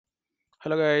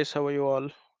Hello guys, how are you all?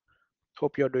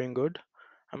 Hope you're doing good.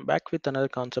 I'm back with another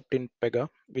concept in PEGA,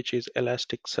 which is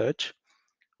Elasticsearch.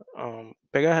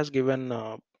 PEGA has given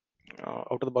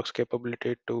out-of-the-box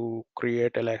capability to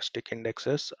create elastic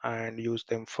indexes and use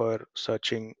them for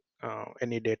searching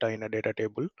any data in a data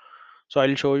table. So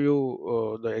I'll show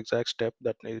you the exact step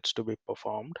that needs to be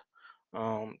performed.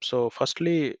 So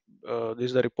firstly, this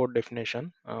is the report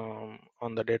definition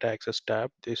on the data access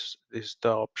tab. This is the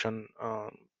option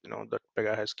that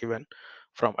Pega has given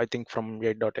from I think from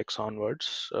 8.x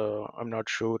onwards. I'm not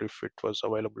sure if it was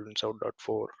available in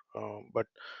 7.4, but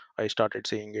I started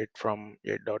seeing it from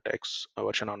 8.x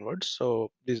version onwards. So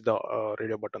this is the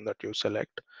radio button that you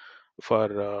select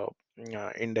for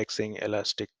indexing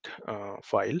elastic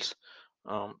files.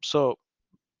 So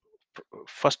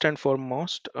first and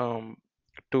foremost,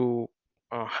 to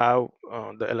have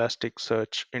the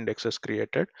Elasticsearch indexes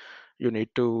created, you need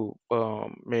to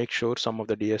make sure some of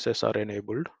the DSS are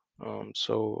enabled.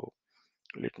 So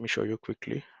let me show you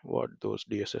quickly what those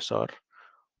DSS are.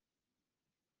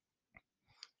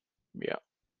 Yeah.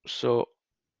 So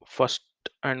first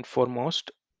and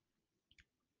foremost,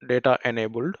 data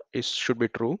enabled is should be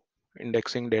true.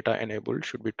 Indexing data enabled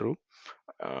should be true.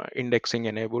 Indexing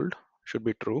enabled should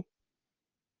be true.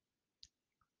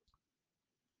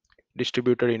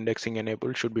 Distributed indexing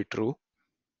enabled should be true.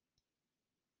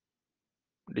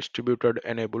 Distributed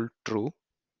enabled true.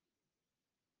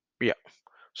 Yeah.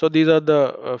 So these are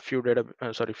the few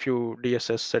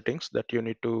DSS settings that you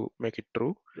need to make it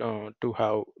true to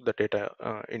have the data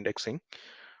indexing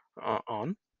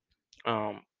on.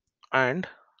 Um, and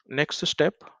next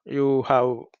step, you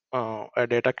have a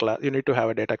data class. You need to have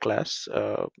a data class,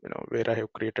 where I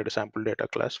have created a sample data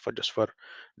class for just for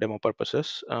demo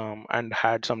purposes, and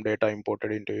had some data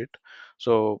imported into it.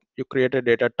 So you create a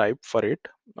data type for it,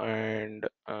 and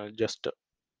just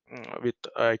with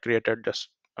I created just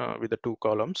with the two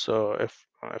columns,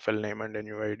 FL name and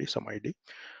NUID, some ID.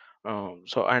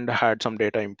 So and I had some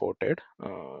data imported,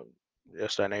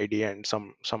 just an ID and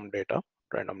some data,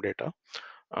 random data.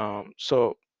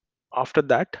 So after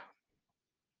that,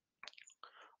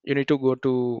 you need to go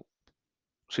to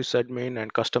sysadmin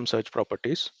and custom search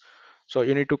properties. So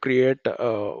you need to create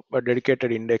a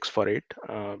dedicated index for it,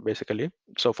 basically.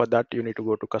 So for that, you need to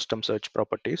go to custom search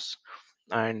properties.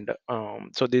 And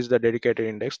so this is the dedicated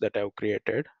index that I've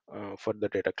created for the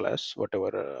data class,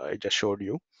 whatever I just showed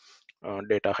you,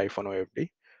 data hyphen OFD.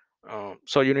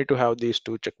 So you need to have these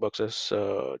two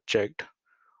checkboxes checked.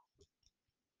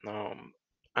 um,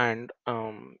 and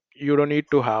you don't need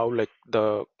to have like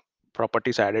the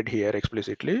properties added here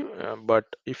explicitly, but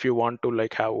if you want to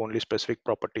like have only specific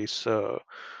properties to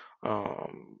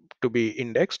be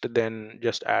indexed, then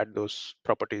just add those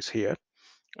properties here.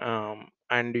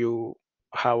 And you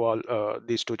have all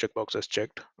these two checkboxes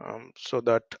checked, so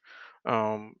that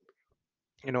um,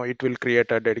 it will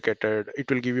create a dedicated, it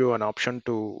will give you an option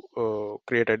to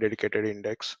create a dedicated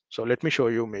index. So let me show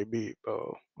you maybe.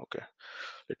 Okay,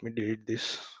 let me delete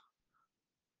this.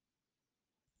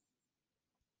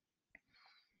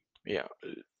 Yeah.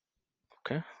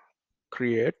 Okay,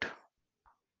 create.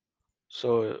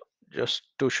 So just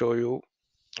to show you,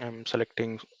 I'm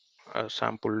selecting a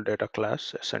sample data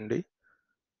class SND,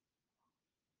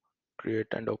 create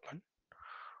and open.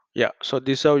 Yeah, so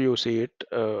this is how you see it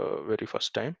very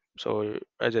first time. So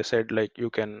as I said, like you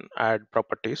can add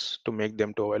properties to make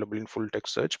them to available in full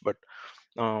text search, but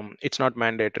it's not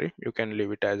mandatory. You can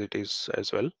leave it as it is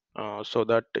as well, so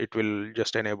that it will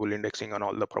just enable indexing on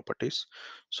all the properties.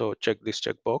 So check this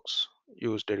checkbox,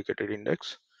 use dedicated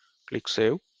index, click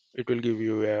save. It will give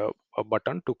you a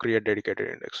button to create dedicated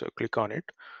index. So click on it.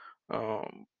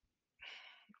 um,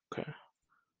 okay,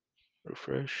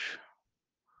 refresh.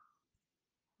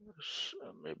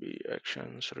 Maybe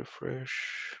actions,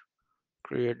 refresh,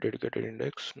 create dedicated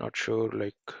index. Not sure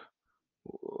like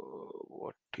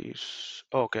what is.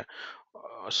 Okay.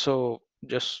 So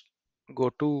just go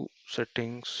to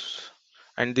settings,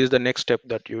 and this is the next step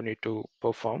that you need to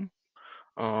perform.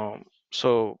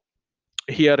 So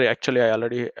here actually I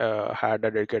already had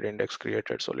a dedicated index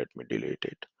created, so let me delete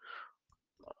it.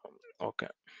 Okay,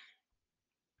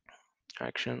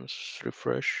 actions,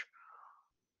 refresh.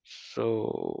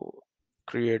 So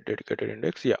create dedicated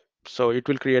index. Yeah, so it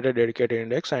will create a dedicated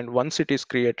index, and once it is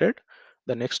created,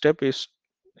 the next step is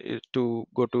to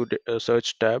go to the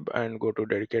search tab and go to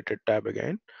dedicated tab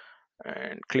again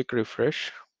and click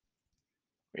refresh.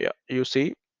 Yeah, you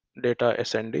see data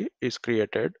SND is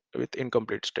created with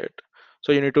incomplete state.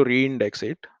 So you need to reindex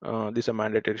it. This is a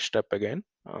mandatory step again.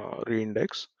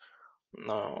 Reindex.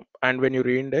 And when you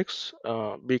reindex,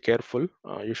 be careful.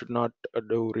 You should not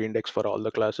do reindex for all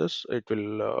the classes. It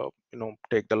will,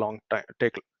 take the long time,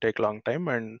 take long time,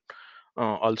 and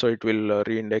also it will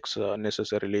reindex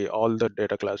necessarily all the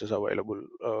data classes available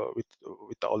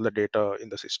with all the data in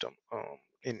the system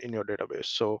in your database.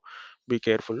 So be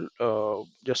careful.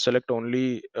 Just select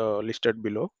only listed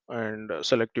below and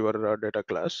select your data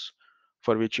class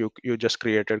for which you just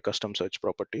created custom search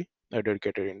property, a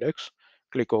dedicated index.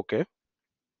 Click OK.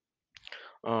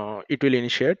 It will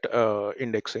initiate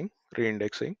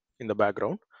reindexing in the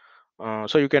background.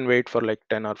 So you can wait for like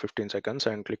 10 or 15 seconds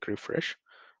and click refresh.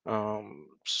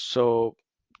 So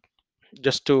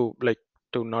just to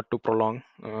not to prolong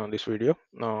this video,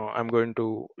 I'm going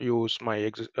to use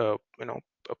my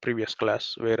a previous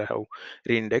class where I have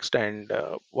reindexed, and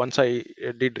once I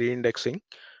did reindexing,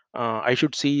 I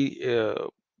should see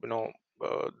you know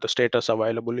the status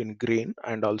available in green,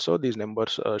 and also these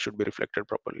numbers should be reflected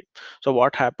properly. So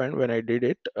what happened when I did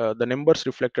it, the numbers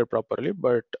reflected properly,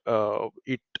 but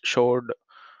it showed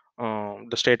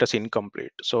the status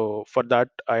incomplete. So for that,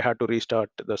 I had to restart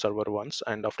the server once,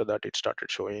 and after that it started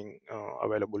showing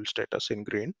available status in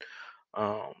green,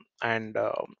 um, and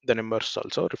the numbers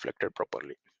also reflected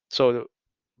properly. So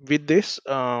with this,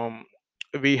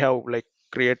 we have like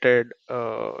created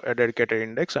a dedicated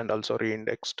index and also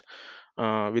reindexed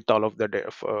with all of the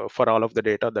for all of the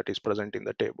data that is present in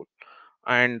the table.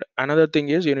 And another thing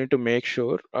is, you need to make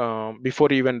sure,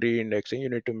 before even re-indexing, you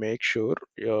need to make sure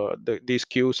these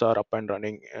queues are up and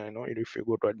running. If you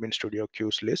go to admin studio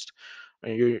queues list,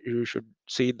 you should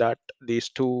see that these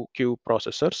two queue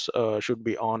processors should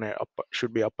be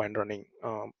up and running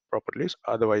properly.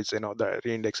 Otherwise, the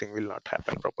re-indexing will not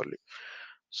happen properly.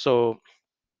 So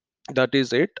that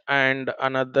is it. And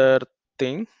another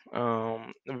thing,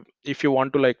 if you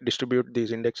want to like distribute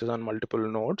these indexes on multiple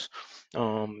nodes,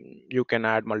 you can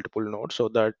add multiple nodes so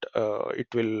that it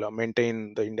will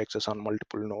maintain the indexes on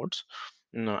multiple nodes,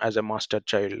 as a master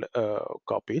child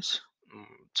copies.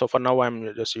 So for now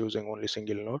I'm just using only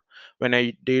single node. When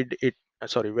I did it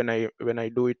sorry when I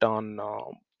do it on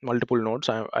multiple nodes,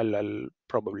 I'll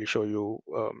probably show you,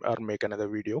 or make another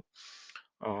video.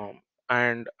 um,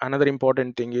 and another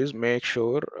important thing is, make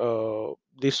sure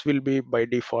this will be by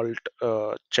default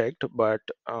checked, but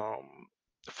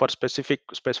for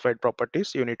specified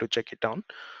properties you need to check it on.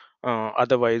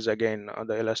 Otherwise, again,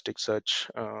 the elasticsearch,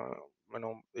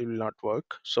 it will not work.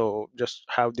 So just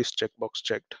have this checkbox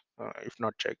checked, if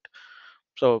not checked.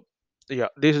 So yeah,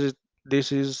 this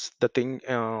is the thing.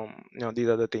 These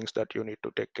are the things that you need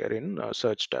to take care in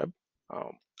search tab.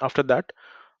 After that,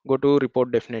 go to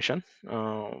report definition.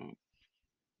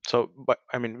 So but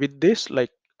I mean, with this, like,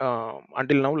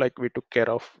 until now, like, we took care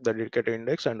of the dedicated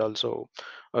index, and also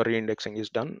re-indexing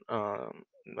is done.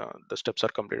 The steps are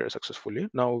completed successfully.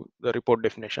 Now the report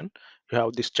definition, you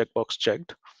have this checkbox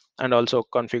checked, and also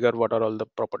configure what are all the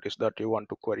properties that you want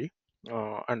to query.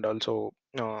 And also,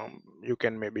 you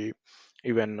can maybe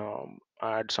even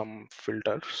add some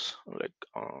filters, like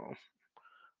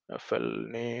fl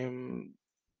name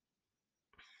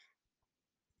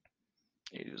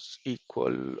is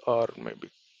equal, or maybe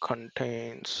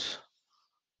contains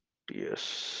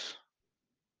TST,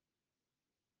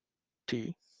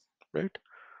 right?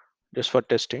 Just for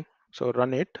testing. So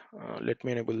run it. Let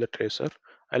me enable the tracer.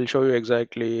 I'll show you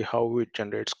exactly how it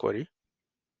generates query.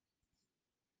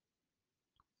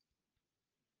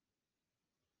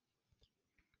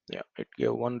 Yeah, it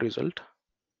gave one result.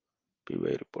 PY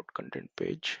report content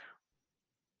page.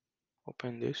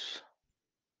 Open this.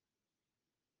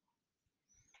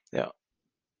 Yeah,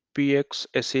 PX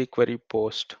SE query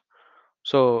post.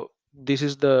 So this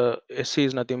is the SE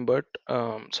is nothing but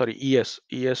sorry,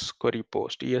 ES query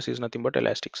post. ES is nothing but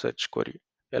Elasticsearch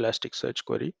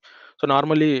query. So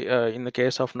normally, in the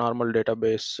case of normal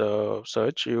database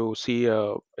search, you see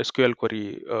a SQL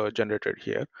query generated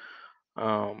here.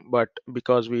 But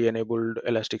because we enabled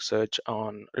Elasticsearch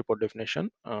on report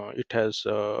definition, it has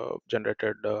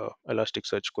generated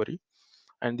Elasticsearch query,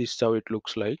 and this is how it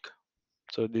looks like.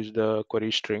 So this is the query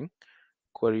string,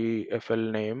 query fl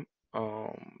name.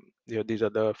 Yeah, these are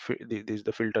this is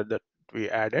the filter that we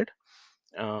added,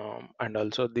 and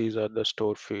also these are the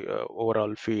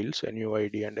overall fields,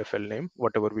 NUID and fl name,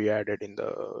 whatever we added in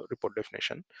the report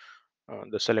definition,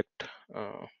 the select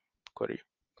query.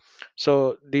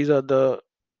 So these are the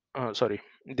sorry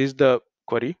this is the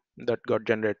query that got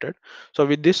generated. So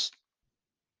with this,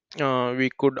 we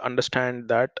could understand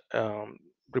that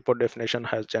report definition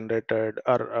has generated,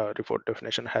 or report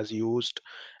definition has used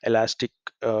elastic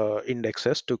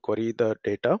indexes to query the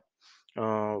data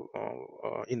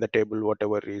in the table,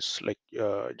 whatever is like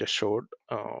just showed.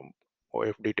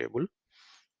 OFD table.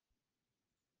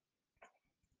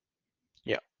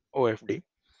 Yeah, OFD.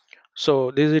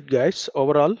 So this is it, guys.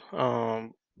 Overall,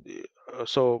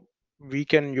 so we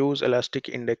can use elastic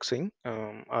indexing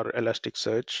or elastic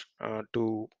search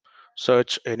to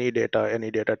search any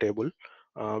data table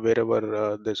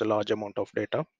wherever there's a large amount of data.